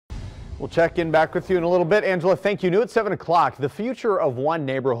We'll check in back with you in a little bit. Angela, thank you. New at 7 o'clock, the future of one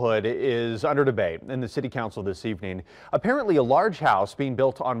neighborhood is under debate in the City Council this evening. Apparently, a large house being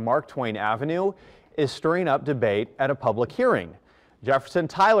built on Mark Twain Avenue is stirring up debate at a public hearing. Jefferson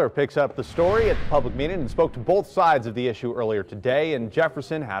Tyler picks up the story at the public meeting and spoke to both sides of the issue earlier today. And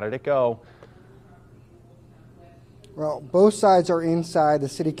Jefferson, how did it go? Well, both sides are inside the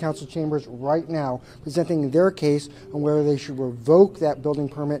City Council chambers right now presenting their case on whether they should revoke that building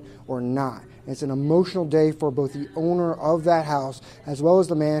permit or not. It's an emotional day for both the owner of that house as well as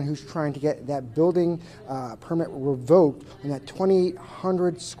the man who's trying to get that building permit revoked on that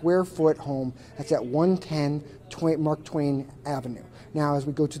 2,800 square foot home that's at 110 Mark Twain Avenue. Now, as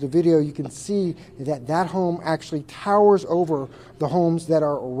we go to the video, you can see that that home actually towers over the homes that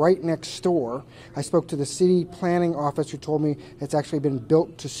are right next door. I spoke to the city planning office who told me it's actually been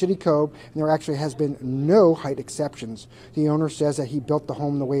built to city code and there actually has been no height exceptions. The owner says that he built the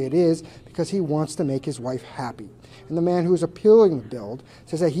home the way it is because he wants to make his wife happy. And the man who is appealing the build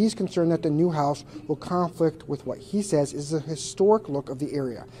says that he's concerned that the new house will conflict with what he says is the historic look of the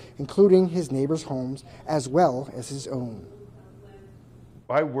area, including his neighbors' homes as well as his own.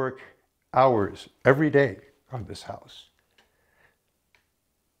 I work hours every day on this house.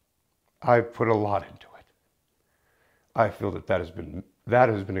 I've put a lot into it. I feel that that has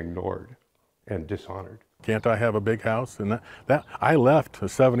been ignored and dishonored. Can't I have a big house? And that I left a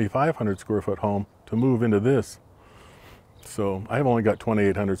 7,500 square foot home to move into this. So I've only got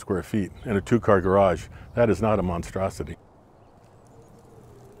 2,800 square feet and a 2-car garage. That is not a monstrosity.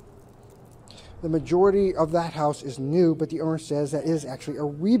 The majority of that house is new, but the owner says that it is actually a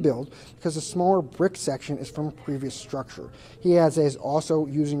rebuild because the smaller brick section is from a previous structure. He adds that he is also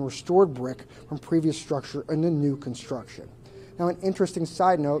using restored brick from previous structure in the new construction. Now, an interesting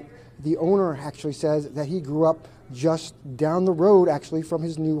side note, the owner actually says that he grew up just down the road actually from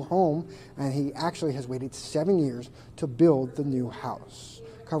his new home, and he actually has waited 7 years to build the new house.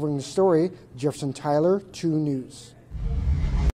 Covering the story, Jefferson Tyler, 2 News.